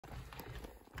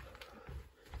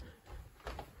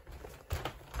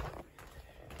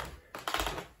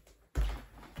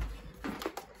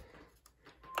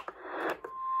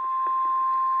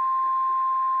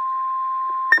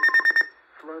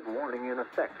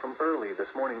effect from early this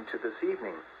morning to this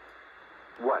evening.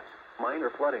 What minor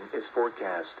flooding is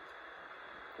forecast?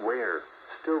 Where?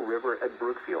 Still River at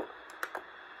Brookfield.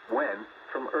 When?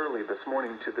 From early this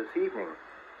morning to this evening.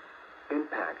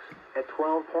 Impacts at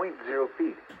 12.0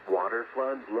 feet. Water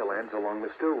floods lowlands along the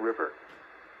Still River.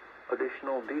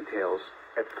 Additional details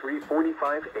at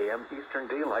 3:45 a.m. Eastern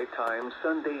Daylight Time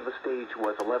Sunday. The stage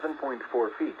was 11.4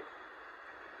 feet.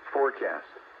 Forecast.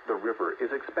 The river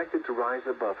is expected to rise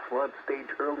above flood stage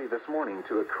early this morning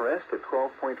to a crest at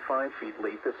 12.5 feet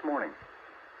late this morning.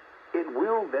 It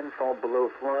will then fall below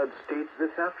flood stage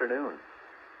this afternoon.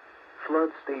 Flood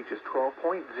stage is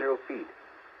 12.0 feet.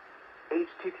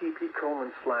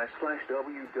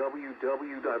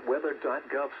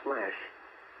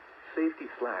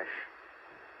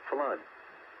 http://www.weather.gov/safety/flood.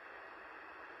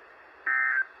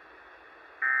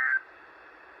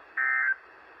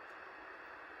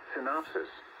 Synopsis: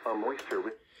 a moisture.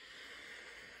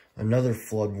 Another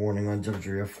flood warning on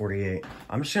WWF48.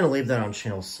 I'm just going to leave that on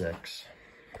channel 6.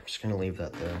 I'm just going to leave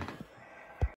that there.